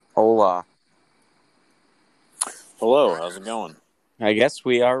Hola. Hello, how's it going? I guess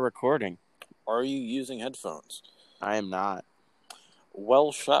we are recording. Are you using headphones? I am not.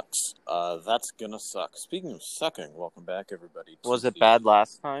 Well, shucks. That's gonna suck. Speaking of sucking, welcome back, everybody. Was it bad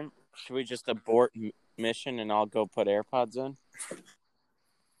last time? Should we just abort mission and I'll go put AirPods in?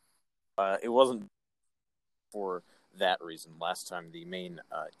 It wasn't for that reason. Last time, the main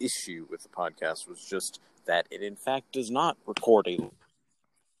issue with the podcast was just that it, in fact, does not record a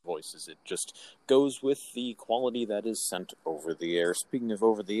voices. It just goes with the quality that is sent over the air. Speaking of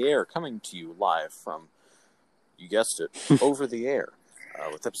over the air, coming to you live from, you guessed it, over the air.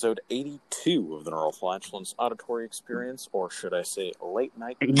 With episode 82 of the Neural Flatulence Auditory Experience, or should I say late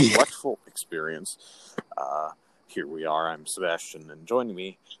night intellectual experience. Here we are. I'm Sebastian, and joining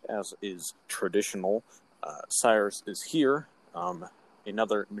me, as is traditional, Cyrus is here.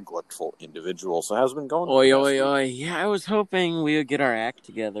 Another neglectful individual. So how's it been going? Oi. Yeah, I was hoping we would get our act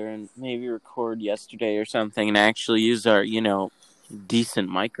together and maybe record yesterday or something and actually use our, decent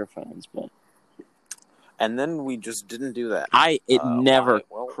microphones, but... And then we just didn't do that. It never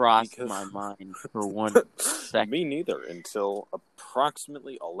crossed because... my mind for 1 second. Me neither, until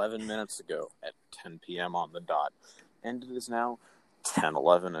approximately 11 minutes ago at 10 p.m. on the dot. And it is now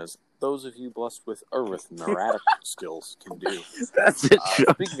 10:11, as those of you blessed with arithmetic skills can do. That's it.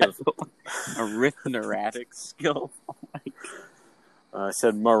 Speaking of arithmetic skills, oh my God. I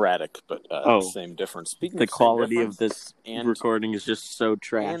said moratic, but same difference. Speaking the of quality of this recording is just so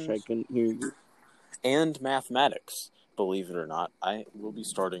trash. I couldn't hear you. And mathematics, believe it or not, I will be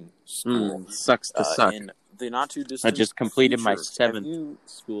starting school. Sucks to suck. In the not too distant I just completed future. my 7th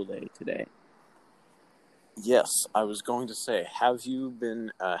school day today. Yes, I was going to say, have you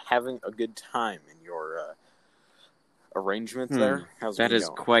been having a good time in your arrangement there? How's that is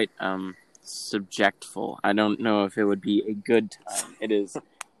going? Quite subjectful. I don't know if it would be a good time. It's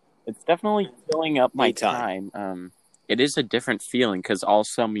definitely filling up my time. It is a different feeling because all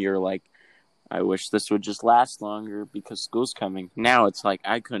summer you're like, I wish this would just last longer because school's coming. Now it's like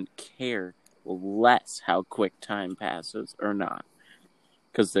I couldn't care less how quick time passes or not.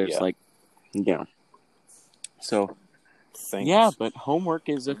 Because there's So, but homework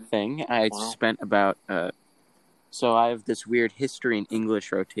is a thing. I spent about... So I have this weird history and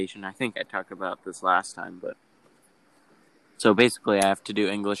English rotation. I think I talked about this last time, but... So basically I have to do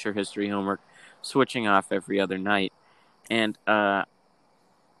English or history homework, switching off every other night. And,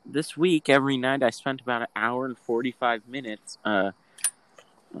 this week, every night, I spent about 1 hour and 45 minutes,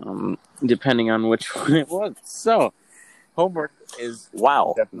 depending on which one it was. So, homework is...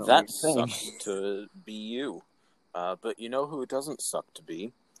 Wow, that sucks to be you. But you know who it doesn't suck to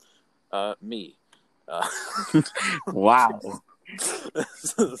be? Me. Wow.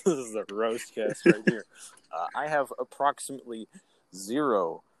 This is a roast cast right here. I have approximately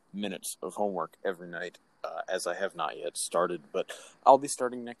 0 minutes of homework every night. As I have not yet started, but I'll be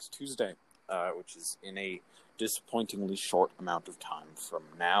starting next Tuesday, which is in a disappointingly short amount of time from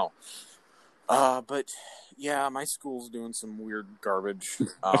now. But yeah, my school's doing some weird garbage.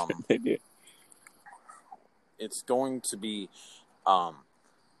 It's going to be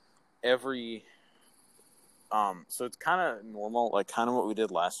every... So it's kind of normal, like kind of what we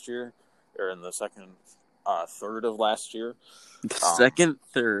did last year, or in the third of last year.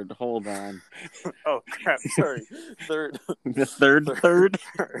 Third, hold on. Oh, crap, sorry. Third. The third?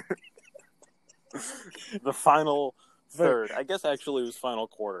 The final third. I guess actually it was final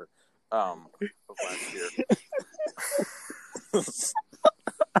quarter of last year.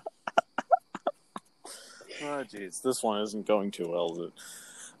 Oh, jeez. This one isn't going too well, is it?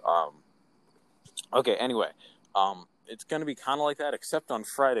 Okay, anyway. It's going to be kind of like that, except on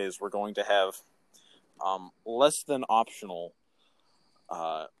Fridays we're going to have less than optional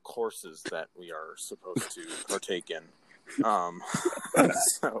courses that we are supposed to partake in.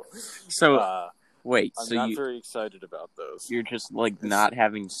 Wait, I'm not very excited about those. You're just not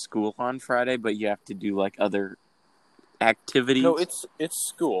having school on Friday, but you have to do other activities? No, it's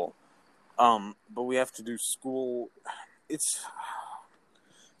school. But we have to do school.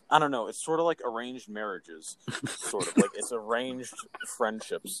 I don't know. It's sort of like arranged marriages. Sort of like it's arranged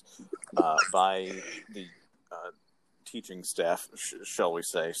friendships by the teaching staff, shall we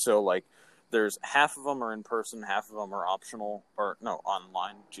say. So, there's half of them are in person, half of them are optional, or no,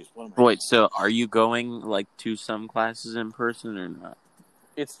 online. Jeez, what am I... Wait, so are you going, to some classes in person or not?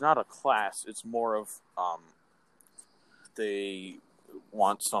 It's not a class. It's more of, they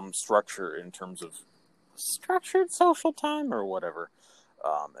want some structure in terms of structured social time or whatever.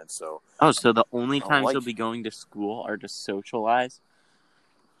 And so... Oh, so the only times you'll be going to school are to socialize?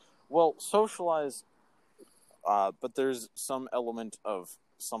 Well, socialize, but there's some element of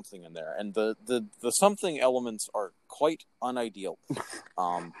something in there, and the something elements are quite unideal.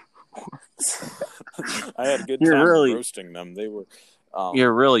 I had a good time roasting them. They were.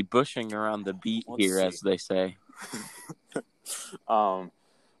 You're really bushing around the beat here, as they say.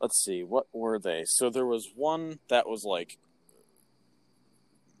 Let's see, what were they? So there was one that was like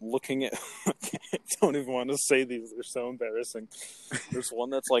looking at. I don't even want to say these; they're so embarrassing. There's one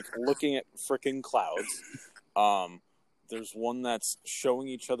that's like looking at frickin' clouds. There's one that's showing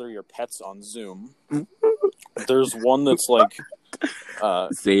each other your pets on Zoom. There's one that's like.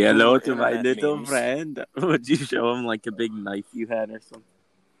 Say hello to my little friend. Would you show him like a big knife you had or something?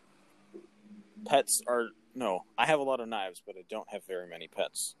 Pets are no. I have a lot of knives, but I don't have very many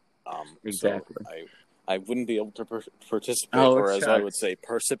pets. Exactly. So I wouldn't be able to participate, or as I would say,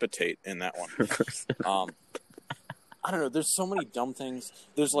 precipitate in that one. I don't know. There's so many dumb things.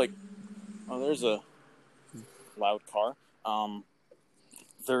 There's like, there's a loud car.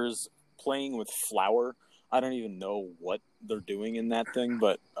 There's playing with flour. I don't even know what they're doing in that thing,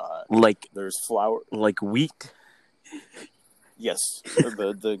 but like there's flour, like wheat. Yes,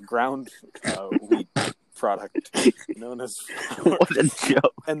 the ground wheat product known as flour. What a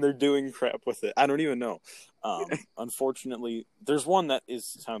joke! And they're doing crap with it. I don't even know. Unfortunately, there's one that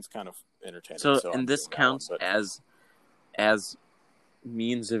sounds kind of entertaining. So and this counts as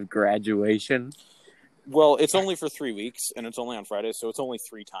means of graduation. Well, it's only for 3 weeks, and it's only on Friday, so it's only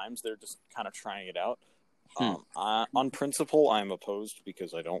 3 times. They're just kind of trying it out. On principle, I'm opposed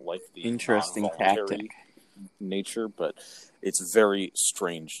because I don't like the interesting tactic nature, but it's very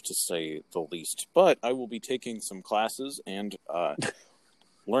strange to say the least. But I will be taking some classes and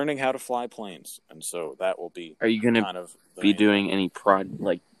learning how to fly planes, and so that will be. Are you going to be doing any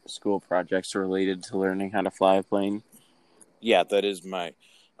school projects related to learning how to fly a plane? Yeah, that is my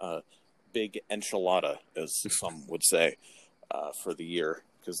big enchilada, as some would say, for the year.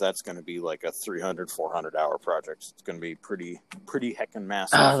 Because that's going to be like a 300, 400-hour project. It's going to be pretty heckin'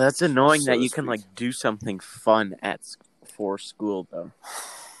 massive. Oh, that's annoying that you can do something fun for school though.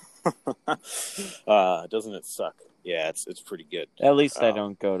 Doesn't it suck? Yeah, it's pretty good. At least I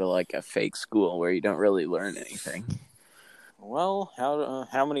don't go to a fake school where you don't really learn anything. Well,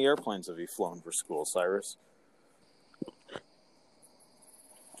 how many airplanes have you flown for school, Cyrus?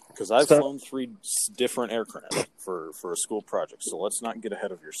 Because I've flown 3 different aircraft for a school project, so let's not get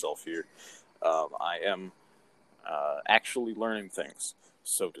ahead of yourself here. I am actually learning things,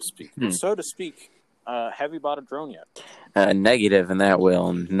 so to speak. So to speak, have you bought a drone yet? Negative, and that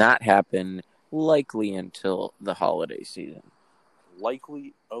will not happen likely until the holiday season.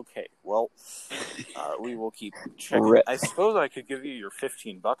 Likely? Okay. Well, we will keep checking. I suppose I could give you your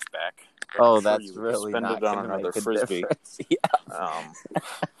 $15 back. Oh, that's really spend not it on another frisbee. Yeah.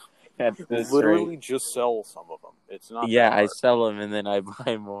 Literally just sell some of them. It's not. Yeah, I sell them and then I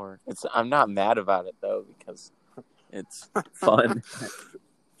buy more. I'm not mad about it though because it's fun.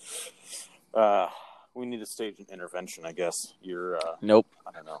 We need to stage an intervention, I guess. Nope.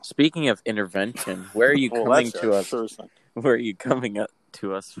 I don't know. Speaking of intervention, where are you coming to us? Where are you coming up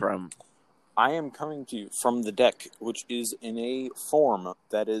to us from? I am coming to you from the deck, which is in a form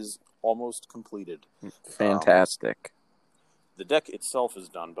that is almost completed. Fantastic. The deck itself is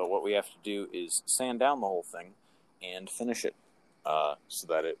done, but what we have to do is sand down the whole thing and finish it so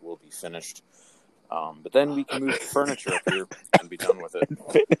that it will be finished. But then we can move the furniture up here and be done with it.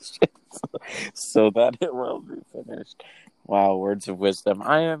 Finish it so that it will be finished. Wow, words of wisdom.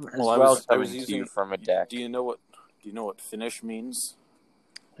 I am I was using you from a deck. Do you know what finish means?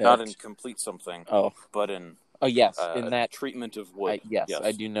 Not in complete something. But in yes, in that treatment of wood. Yes,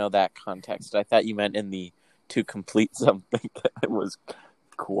 I do know that context. I thought you meant in the to complete something. That was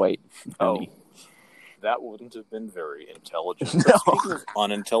quite funny. That wouldn't have been very intelligent. No. Speaking of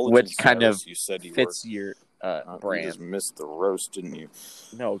unintelligent, which kind of you said you fits your brand. You just missed the roast, didn't you?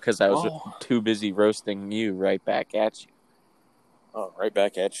 No, because I was too busy roasting you right back at you. Oh, right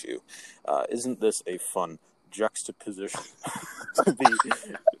back at you. Isn't this a fun juxtaposition?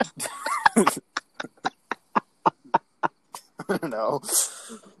 No.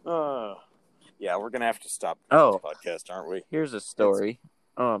 Yeah, we're gonna have to stop this podcast, aren't we? Here's a story.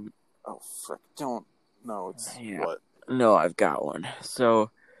 Oh frick! Don't. No, it's what? No, I've got one. So,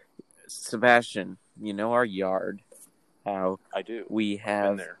 Sebastian, you know our yard? How I do. We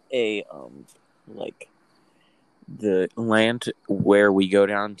have a the land where we go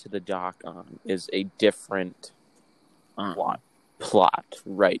down to the dock on is a different plot.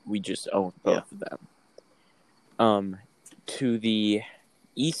 Right? We just own both of them. To the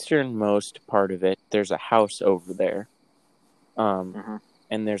easternmost part of it, there's a house over there.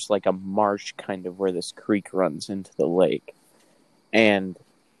 And there's a marsh kind of where this creek runs into the lake. And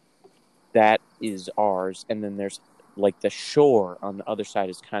that is ours, and then there's like the shore on the other side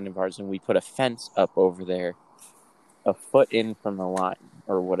is kind of ours, and we put a fence up over there, a foot in from the line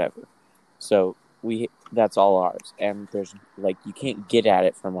or whatever. So that's all ours, and there's like you can't get at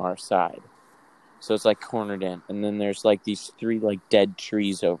it from our side, so it's like cornered in. And then there's like these 3 like dead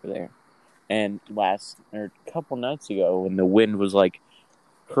trees over there. And a couple nights ago, when the wind was like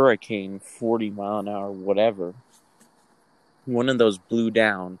hurricane 40 mile an hour, whatever, one of those blew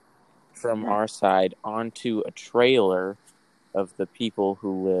down from our side onto a trailer of the people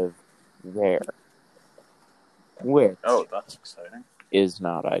who live there, which that's exciting. Is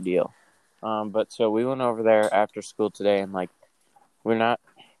not ideal. But so we went over there after school today, and like we're not,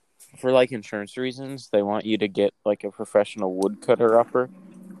 for like insurance reasons, they want you to get like a professional woodcutter upper.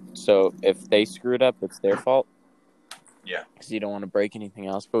 So if they screwed up, it's their fault. Yeah. Because you don't want to break anything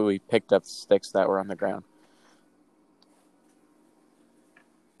else. But we picked up sticks that were on the ground.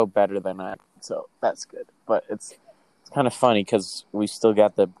 Better than that, so that's good. But it's kind of funny because we still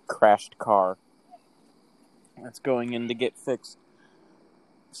got the crashed car that's going in to get fixed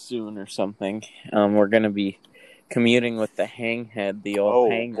soon or something. We're going to be commuting with the Hanghead, the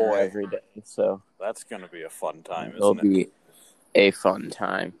old hanger, every day. So that's going to be a fun time, It'll be a fun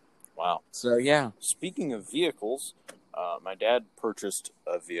time. Wow. So, yeah. Speaking of vehicles, my dad purchased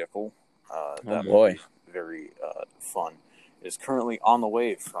a vehicle that boy. Very fun. It is currently on the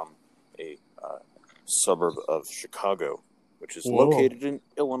way from a suburb of Chicago, which is located in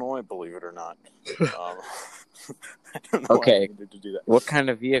Illinois, believe it or not. I don't know why I needed to do that. What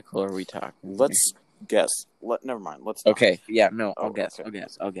kind of vehicle are we talking? Let's guess. Never mind. Let's not. Okay. Yeah, no, I'll guess. Okay.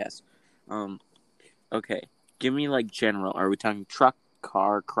 I'll guess. Okay. Give me like general. Are we talking truck,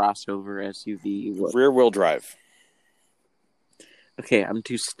 car, crossover, SUV? What? Rear-wheel drive. Okay, I'm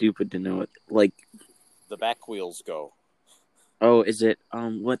too stupid to know it. Like the back wheels go. Oh, is it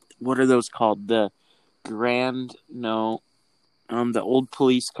what are those called? The the old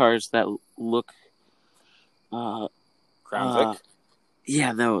police cars that look Crown Vic?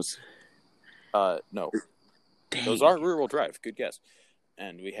 Yeah, those. No. Dang. Those are rear-wheel drive. Good guess.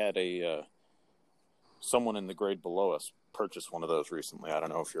 And we had someone in the grade below us purchase one of those recently. I don't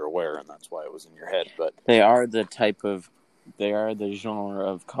know if you're aware, and that's why it was in your head, but they are the genre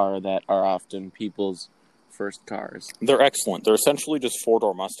of car that are often people's first cars. They're excellent. They're essentially just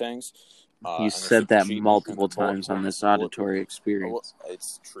 4-door Mustangs. You said that multiple times on this auditory experience. Well,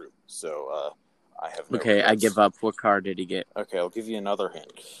 it's true. So I have no Okay, regrets. I give up. What car did he get? Okay, I'll give you another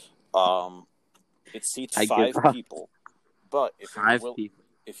hint. It seats 5 people. But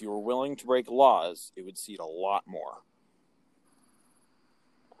if you were willing to break laws, it would seat a lot more.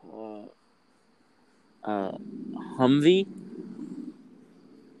 Humvee?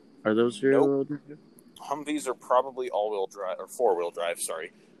 Are those real? Nope. Humvees are probably all-wheel drive or 4-wheel drive.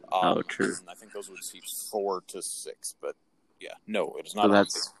 Sorry. True. I think those would seat 4 to 6, but yeah, no, it is not. So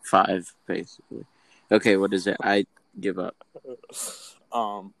that's 5 basically. Okay, what is it? I give up.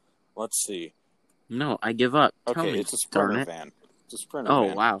 Let's see. No, I give up. Tell me. It's a Sprinter van. It's a Sprinter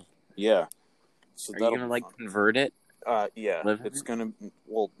van. Oh wow. Yeah. So are you gonna convert it? Yeah. It's gonna.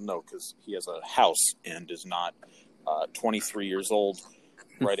 Well, no, because he has a house and is not 23 years old,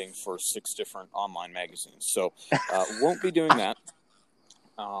 writing for 6 different online magazines. So won't be doing that.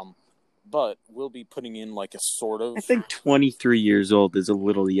 But we'll be putting in like a sort of. I think 23 years old is a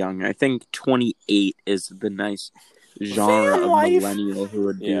little young. I think 28 is the nice genre of millennial who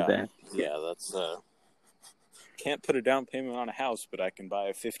would do that. Yeah, that's. Can't put a down payment on a house, but I can buy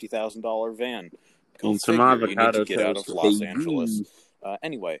a $50,000 van. And some avocado you need to get out of Los Angeles.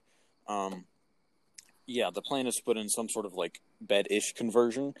 Anyway, yeah, the plan is to put in some sort of like bed-ish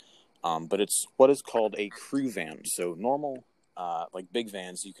conversion, but it's what is called a crew van. So normal, like big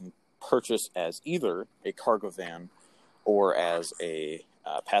vans, you can purchase as either a cargo van or as a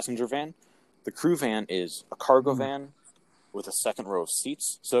passenger van. The crew van is a cargo van with a second row of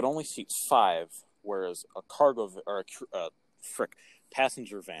seats, so it only seats 5, whereas a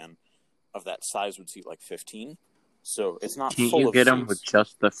passenger van of that size would seat like 15. So it's not full of seats. Can't you get them with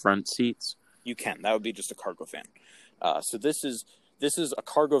just the front seats? You can. That would be just a cargo van. So this is a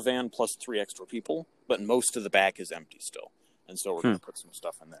cargo van plus 3 extra people, but most of the back is empty still. And so we're going to put some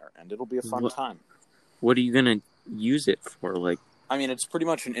stuff in there, and it'll be a fun time. What are you going to use it for? Like, I mean, it's pretty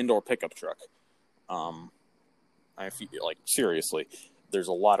much an indoor pickup truck. Seriously, there's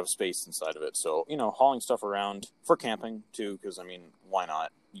a lot of space inside of it. So, hauling stuff around for camping too, because I mean, why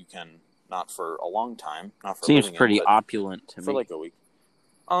not? You can, not for a long time, not for seems pretty opulent to me. For like a week.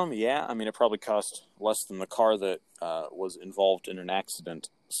 Yeah, I mean, it probably cost less than the car that was involved in an accident.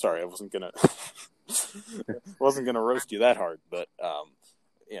 Sorry, I wasn't gonna roast you that hard, but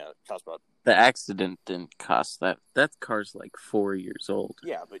Yeah, it cost about... The accident didn't cost that. That car's like 4 years old.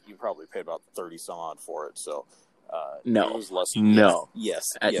 Yeah, but you probably paid about 30 some odd for it, so... No. It was less. No. Yes.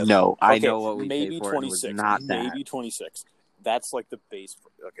 No, I Okay, know what we paid maybe for 26. It. It was not that. Maybe 26. That's like the base.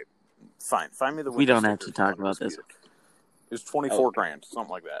 Okay, fine. Find me the... We don't have to talk about this. It was 24 grand,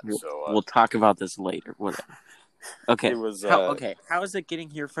 something like that. We'll talk about this later. Whatever. Okay. It was... How is it getting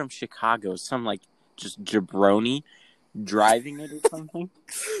here from Chicago? Some, like, just jabroni driving it or something?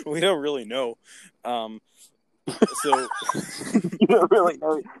 We don't really know. So you don't really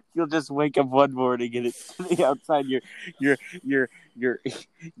know. You'll just wake up one morning and it's sitting outside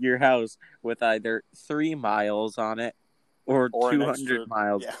your house with either 3 miles on it or 200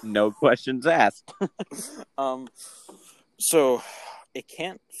 miles. Yeah. No questions asked. So it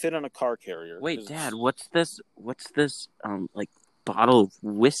can't fit on a car carrier. Wait, Dad, what's this like bottle of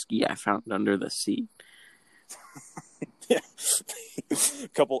whiskey I found under the seat? Yeah. A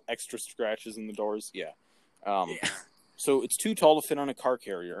couple extra scratches in the doors. Yeah. So it's too tall to fit on a car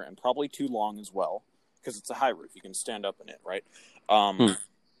carrier and probably too long as well because it's a high roof. You can stand up in it, right? And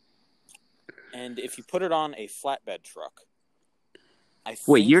if you put it on a flatbed truck,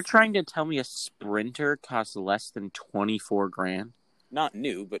 Wait, you're trying to tell me a Sprinter costs less than 24 grand? Not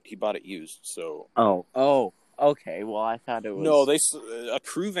new, but he bought it used, so... Oh, okay. Well, I thought it was... No, a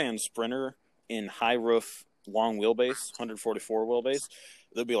crew van Sprinter in high roof, long wheelbase, 144 wheelbase,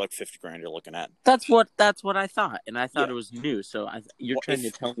 they'll be like 50 grand you're looking at. That's what I thought, and I thought it was new, so you're trying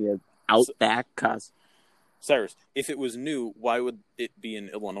to tell me an Outback costs... Cyrus, if it was new, why would it be in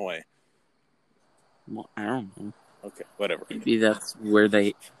Illinois? Well, I don't know. Okay, whatever. Maybe that's where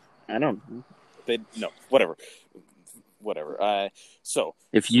they... I don't know. No, whatever. So...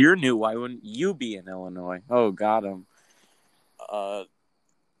 If you're new, why wouldn't you be in Illinois? Oh, got him. Well,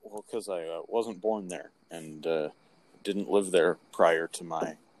 because I wasn't born there, and didn't live there prior to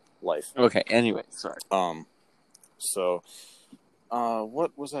my life. Okay, anyway, sorry. So...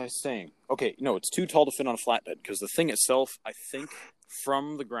 what was I saying? Okay, no, it's too tall to fit on a flatbed, because the thing itself, I think,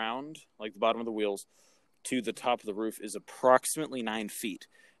 from the ground, like the bottom of the wheels, to the top of the roof is approximately 9 feet.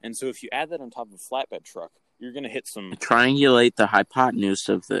 And so if you add that on top of a flatbed truck, you're going to hit some... Triangulate the hypotenuse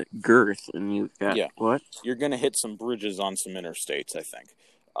of the girth, and you've got... Yeah. What? You're going to hit some bridges on some interstates, I think.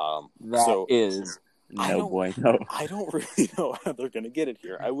 That is... No, boy, no. I don't really know how they're going to get it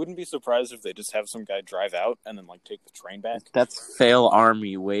here. I wouldn't be surprised if they just have some guy drive out and then, like, take the train back. That's Fail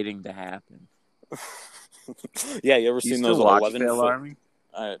Army waiting to happen. Yeah, you ever seen those 11 Fail Army?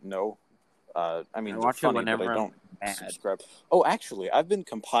 No. I mean, I watch they're funny, it whenever but I don't I'm subscribe. Oh, actually, I've been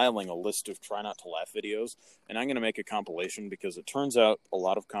compiling a list of Try Not to Laugh videos, and I'm going to make a compilation because it turns out a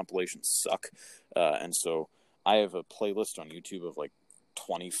lot of compilations suck. And so I have a playlist on YouTube of, like,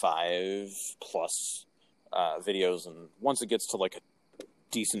 25 plus videos, and once it gets to like a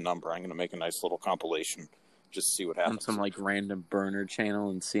decent number, I'm going to make a nice little compilation, just see what happens. On some like random burner channel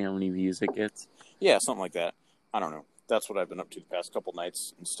and see how many views it gets. Yeah, something like that. I don't know. That's what I've been up to the past couple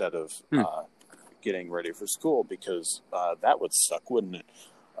nights instead of getting ready for school, because that would suck, wouldn't it?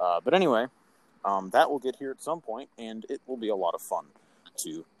 But anyway, that will get here at some point, and it will be a lot of fun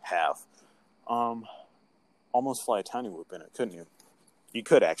to have. Almost fly a tiny whoop in it, couldn't you? You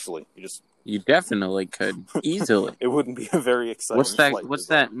could, actually. You definitely could. Easily. It wouldn't be a very exciting flight. What's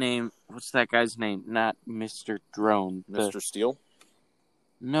that name? What's that guy's name? Not Mr. Drone. Mr. Steele?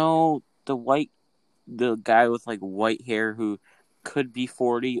 No, the guy with like white hair who could be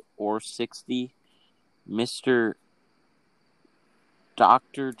 40 or 60. Mr.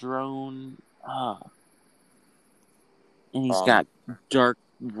 Dr. Drone. And he's got dark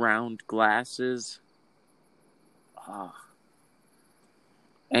round glasses.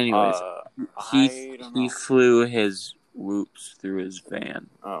 Anyways, he flew his whoops through his van.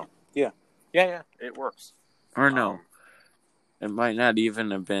 Oh, yeah. Yeah, it works. Or no, it might not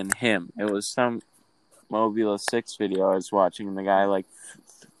even have been him. It was some Mobula 6 video I was watching, and the guy, like,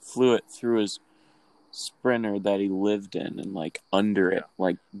 flew it through his Sprinter that he lived in, and, like, under it,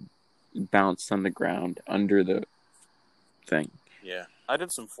 like, bounced on the ground under the thing. Yeah, I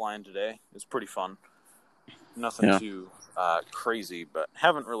did some flying today. It was pretty fun. Nothing too crazy, but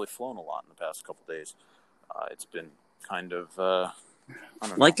haven't really flown a lot in the past couple days. It's been kind of, I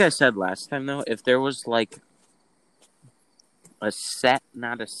don't know. Like I said last time, though, if there was, like,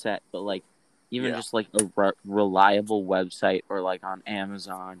 not a set, but, like, even just, like, a reliable website or, like, on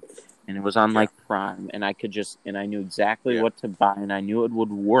Amazon, and it was on, like, Prime, and I could just, and I knew exactly what to buy, and I knew it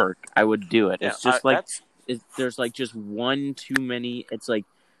would work, I would do it. It's just, there's, like, just one too many, it's, like,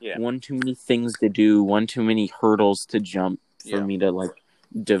 one too many things to do, one too many hurdles to jump for me to, like,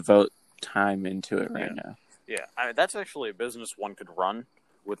 devote time into it right now. Yeah, I mean, that's actually a business one could run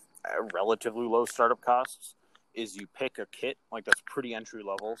with relatively low startup costs is you pick a kit like that's pretty entry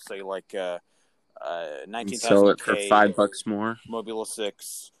level, say like 19,000 sell it for $5 more. Mobula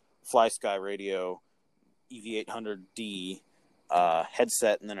 6 FlySky radio, EV800D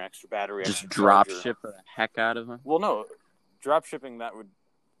headset, and then an extra battery. Just drop ship the heck out of them. Well, no, drop shipping that would.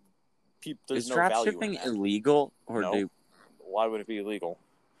 There's no value in that. Is drop shipping illegal, or no? Why would it be illegal?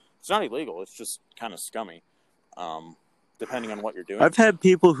 It's not illegal. It's just kind of scummy. Depending on what you're doing. I've had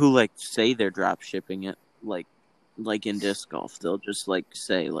people who like say they're drop shipping it, like in disc golf, they'll just like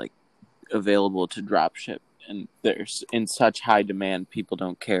say like available to drop ship, and there's in such high demand, people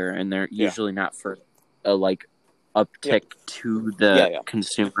don't care, and they're usually not for a like uptick to the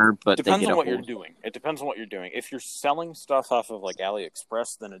consumer, but depends on what you're doing. It depends on what you're doing. If you're selling stuff off of like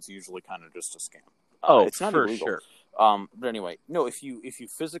AliExpress, then it's usually kind of just a scam. It's not illegal. Sure. But anyway, no. If you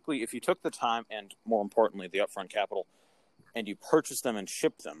took the time and more importantly the upfront capital, and you purchase them and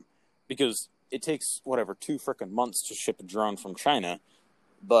ship them, because it takes 2 frickin' months to ship a drone from China.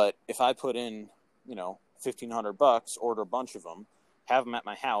 But if I put in, $1,500, order a bunch of them, have them at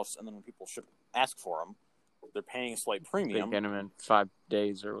my house, and then when people ask for them, they're paying a slight premium. They get them in 5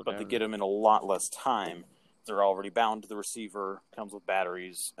 days or whatever. But they get them in a lot less time. They're already bound to the receiver, comes with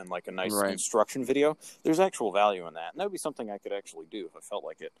batteries, and like a nice instruction video. There's actual value in that. And that would be something I could actually do if I felt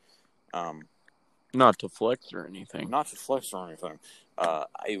like it. Not to flex or anything.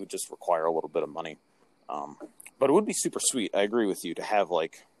 It would just require a little bit of money. But it would be super sweet. I agree with you to have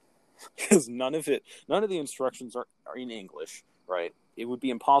because none of the instructions are in English, right? It would be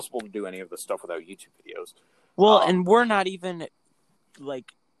impossible to do any of this stuff without YouTube videos. Well, and we're not even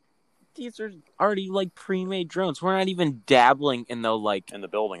these are already pre-made drones. We're not even dabbling in in the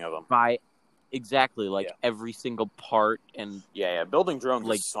building of them. Every single part and building drones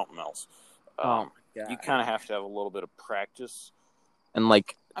is something else. Oh my God. You kind of have to have a little bit of practice and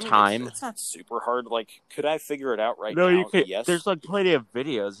time. It's not super hard. Could I figure it out right now? No, you could. Yes. There's plenty of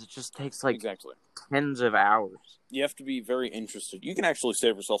videos. It just takes exactly tens of hours. You have to be very interested. You can actually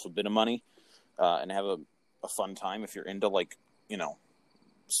save yourself a bit of money and have a fun time if you're into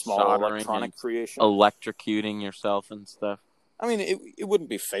small soldering electronic creation, electrocuting yourself and stuff. I mean, it wouldn't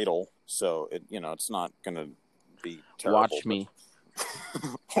be fatal, so it's not going to be terrible. Watch me.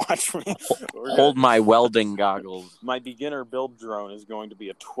 Watch me. Hold my welding goggles. My beginner build drone is going to be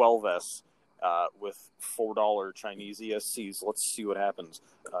a 12S with $4 Chinese ESCs. Let's see what happens.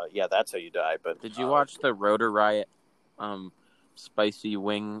 That's how you die. But did you watch the Rotor Riot Spicy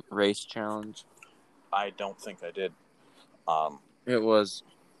Wing Race Challenge? I don't think I did. It was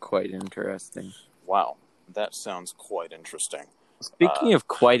quite interesting. Wow, that sounds quite interesting. Speaking of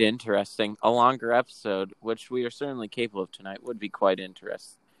quite interesting, a longer episode, which we are certainly capable of tonight, would be quite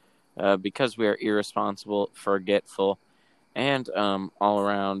interesting. Because we are irresponsible, forgetful, and all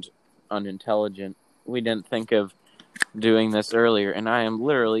around unintelligent, we didn't think of doing this earlier, and I am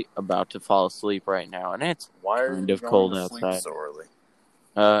literally about to fall asleep right now, and it's kind of cold outside. So early?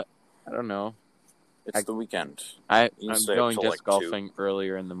 I don't know. It's the weekend. I'm going disc golfing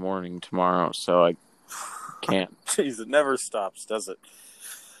earlier in the morning tomorrow, so I can't. Jeez, it never stops, does it?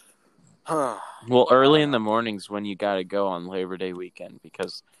 Well, early in the mornings when you got to go on Labor Day weekend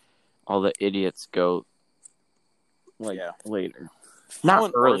because all the idiots go later.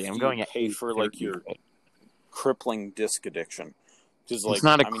 Not early. I'm going at 8 for your crippling disc addiction. It's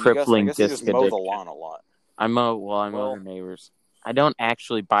not a crippling disc addiction. You just mow the lawn a lot. I mow our neighbors. I don't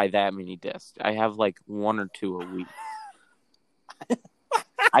actually buy that many discs. I have 1 or 2 a week.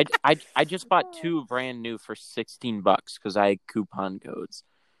 I just bought 2 brand new for $16 because I had coupon codes.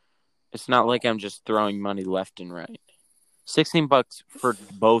 It's not like I'm just throwing money left and right. $16 for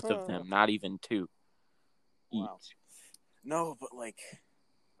both of them, not even 2 each. Wow. No, but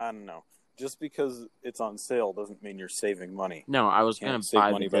I don't know. Just because it's on sale doesn't mean you're saving money. No, I was going to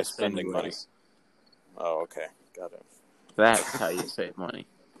buy money by spending money. Oh, okay, got it. That's how you save money.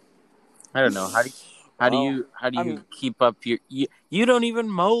 I don't know. How do you keep up your? You don't even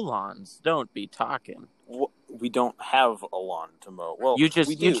mow lawns. Don't be talking. We don't have a lawn to mow. Well, you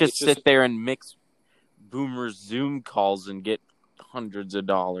just sit there and mix Boomer's Zoom calls and get hundreds of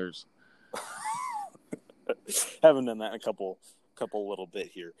dollars. Haven't done that in a couple little bit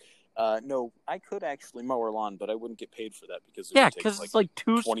here. No, I could actually mow our lawn, but I wouldn't get paid for that because it's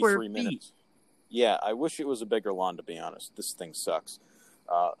 2 square feet. Yeah, I wish it was a bigger lawn, to be honest. This thing sucks.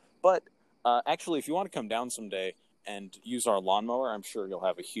 But actually, if you want to come down someday and use our lawnmower, I'm sure you'll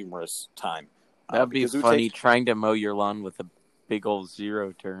have a humorous time. That'd be funny, trying to mow your lawn with a big old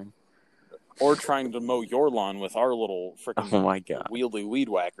zero turn. Or trying to mow your lawn with our little freaking oh my God. wieldly weed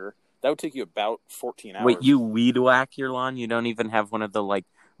whacker. That would take you about 14 hours. Wait, you weed whack your lawn? You don't even have one of the like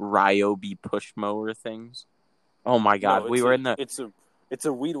Ryobi push mower things? Oh my god, no, it's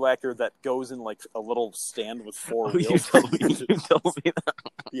a weed whacker that goes in like a little stand with four wheels. You told me that.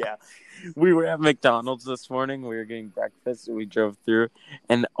 Yeah. We were at McDonald's this morning. We were getting breakfast and we drove through.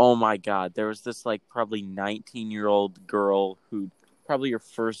 And oh my god, there was this like probably 19-year-old girl who probably her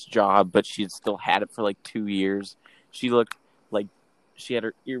first job, but she had still had it for like 2 years. She looked like she had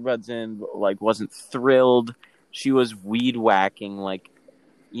her earbuds in, but, like wasn't thrilled. She was weed whacking like,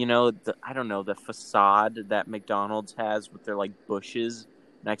 you know, I don't know, the facade that McDonald's has with their like bushes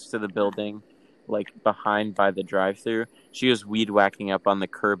next to the building, like behind by the drive-thru. She was weed whacking up on the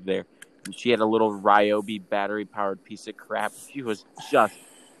curb there. And she had a little Ryobi battery-powered piece of crap. She was just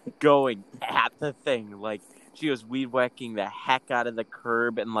going at the thing. Like, she was weed whacking the heck out of the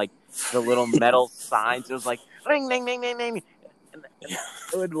curb and like the little metal signs. It was like, ring, ding, ding, ding, ding. And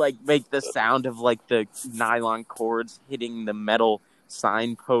it would like make the sound of like the nylon cords hitting the metal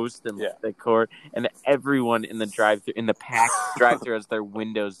signpost and the cord, and everyone in the drive-thru, in the packed drive-thru, has their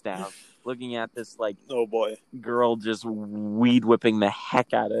windows down, looking at this like oh boy girl just weed whipping the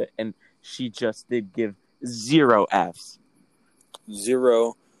heck out of it, and she just did give 0 Fs.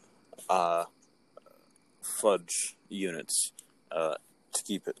 0 fudge units to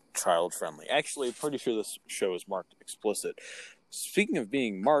keep it child friendly. Actually, I'm pretty sure this show is marked explicit. Speaking of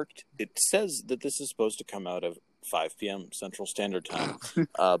being marked, it says that this is supposed to come out of 5 p.m. Central Standard Time.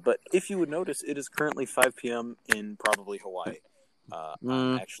 But if you would notice, it is currently 5 p.m. in probably Hawaii.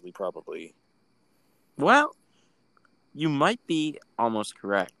 Actually, probably. Well, you might be almost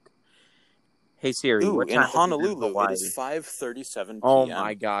correct. Hey Siri, what time in Honolulu it is 5:37 p.m. Oh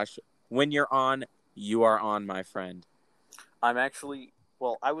my gosh. When you're on, you are on, my friend. I'm actually,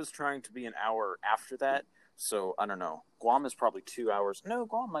 well, I was trying to be an hour after that, so I don't know. Guam is probably 2 hours. No,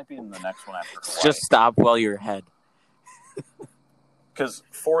 Guam might be in the next one after Hawaii. Just stop while you're ahead. Because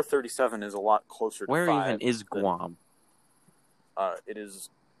 4:37 is a lot closer to 5. Where even is Guam? It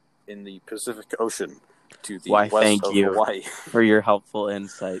is in the Pacific Ocean to the west of Hawaii. Hawaii. For your helpful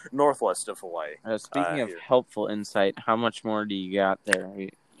insight. Northwest of Hawaii. Speaking of helpful insight, how much more do you got there? Are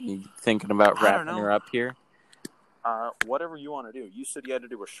you thinking about wrapping her up here? Whatever you want to do. You said you had to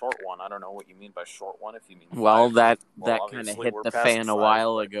do a short one. I don't know what you mean by short one. If you mean well, that kind of hit the fan a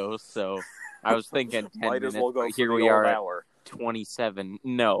while ago. So I was thinking 10 Might minutes. As well go but here we are hour. At 27.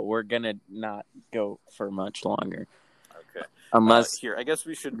 No, we're gonna not go for much longer. Okay. Unless here, I guess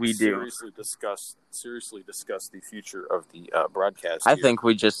we should seriously discuss the future of the broadcast. I think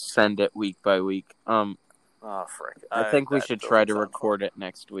we just send it week by week. Oh frick! I think we should try to record it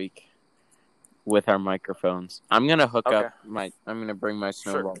next week with our microphones. I'm gonna hook up I'm gonna bring my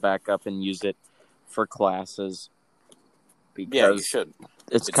Snowball back up and use it for classes. Because yeah, you should.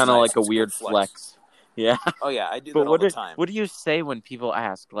 It's kind of like a weird flex. Yeah. Oh yeah, I do that all the time. What do you say when people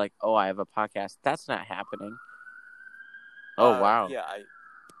ask, like, "Oh, I have a podcast"? That's not happening. Oh wow. Yeah.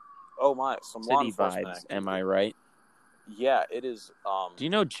 Oh my. Some City vibes. Am I right? Yeah, it is. Do you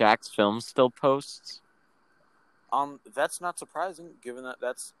know Jack's Film still posts? That's not surprising, given that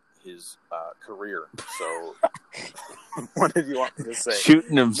that's his career. So, what did you want me to say?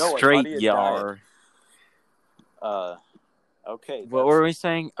 Shooting him straight, yar. Okay. What were we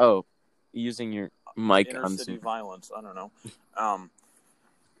saying? Oh, using your mic inner on city violence. I don't know.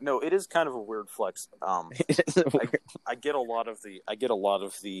 No, it is kind of a weird flex. I get a lot of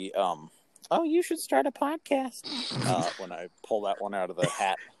the. Oh, you should start a podcast. When I pull that one out of the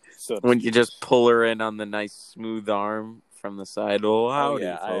hat. So when you just pull her in on the nice smooth arm from the side. Oh, howdy,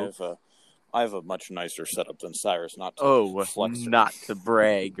 folks. I have a much nicer setup than Cyrus. Not to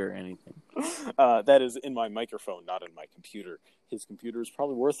brag or anything. That is in my microphone, not in my computer. His computer is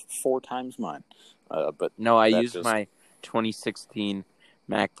probably worth 4 times mine. But no, I used my 2016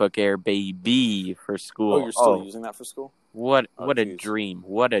 MacBook Air baby for school. Oh, you're still using that for school? What a dream!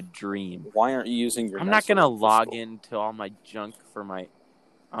 What a dream! Why aren't you using your? I'm not gonna log into all my junk for my.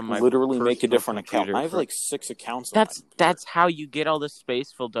 On my literally make a different account. I have like 6 accounts. That's how you get all the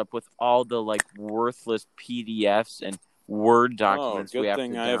space filled up with all the like worthless PDFs and Word documents. Good we have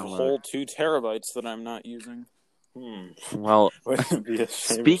thing to I have a download. whole 2 terabytes that I'm not using. Well,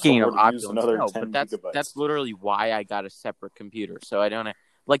 speaking of another but that's literally why I got a separate computer. So I don't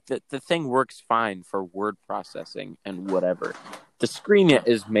like the thing works fine for word processing and whatever. The screen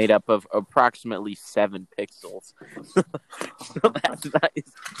is made up of approximately 7 pixels, so that's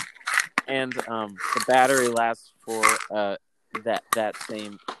nice. And the battery lasts for that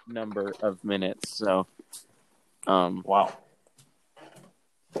same number of minutes. So, wow.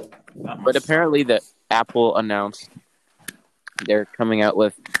 But apparently, Apple announced they're coming out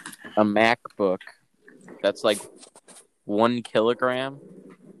with a MacBook that's like 1 kilogram.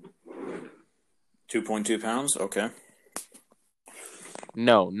 2.2 pounds? Okay.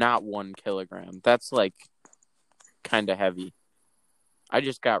 No, not 1 kilogram. That's like kind of heavy. I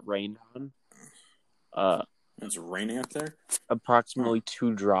just got rained on. It's raining up there? Approximately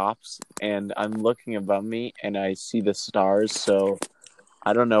 2 drops, and I'm looking above me and I see the stars, so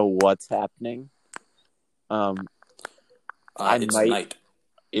I don't know what's happening. It's night.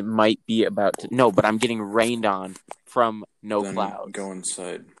 It might be about to... No, but I'm getting rained on from no clouds. Go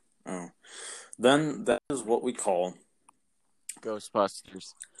inside. Oh. Then that is what we call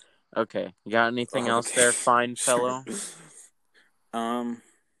Ghostbusters. Okay. You got anything else there, fine fellow?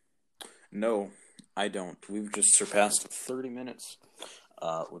 No, I don't. We've just surpassed 30 minutes,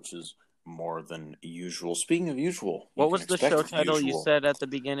 which is more than usual. Speaking of usual, what was the show title you said at the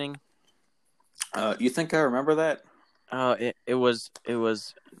beginning? You think I remember that? It was.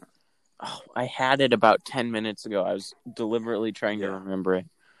 Oh, I had it about 10 minutes ago. I was deliberately trying to remember it.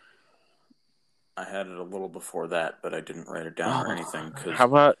 I had it a little before that, but I didn't write it down or anything. How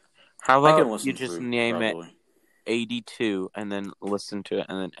about you just name it 82 and then listen to it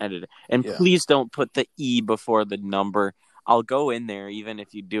and then edit it. And please don't put the E before the number. I'll go in there even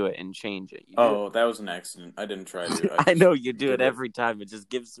if you do it and change it. That was an accident. I didn't try to. I know you do it every time. It just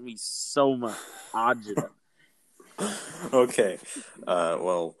gives me so much agita. Okay.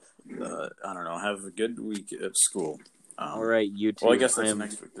 Well, I don't know. Have a good week at school. All right, you too. Well, I guess that's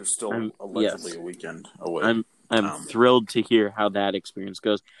next week. There's still allegedly a weekend away. I'm thrilled to hear how that experience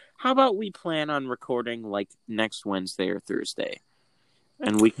goes. How about we plan on recording like next Wednesday or Thursday,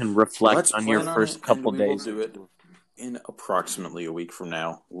 and we can reflect on your first couple days. We'll do it in approximately a week from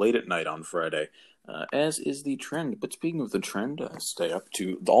now, late at night on Friday, as is the trend. But speaking of the trend, stay up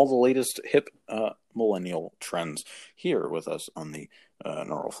to all the latest hip millennial trends here with us on the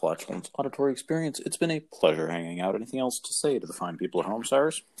Neural Flatulence Auditory Experience. It's been a pleasure hanging out. Anything else to say to the fine people at home,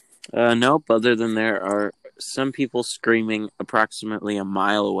 Cyrus? Nope, other than there are some people screaming approximately a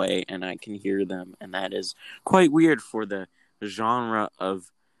mile away, and I can hear them, and that is quite weird for the genre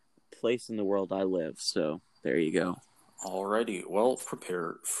of place in the world I live. So there you go. Alrighty, well,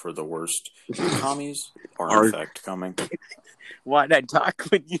 prepare for the worst. Commies are in fact coming. Why'd I talk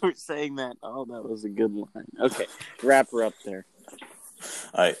when you were saying that? Oh, that was a good line. Okay, wrap her up there.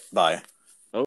 Alright, bye.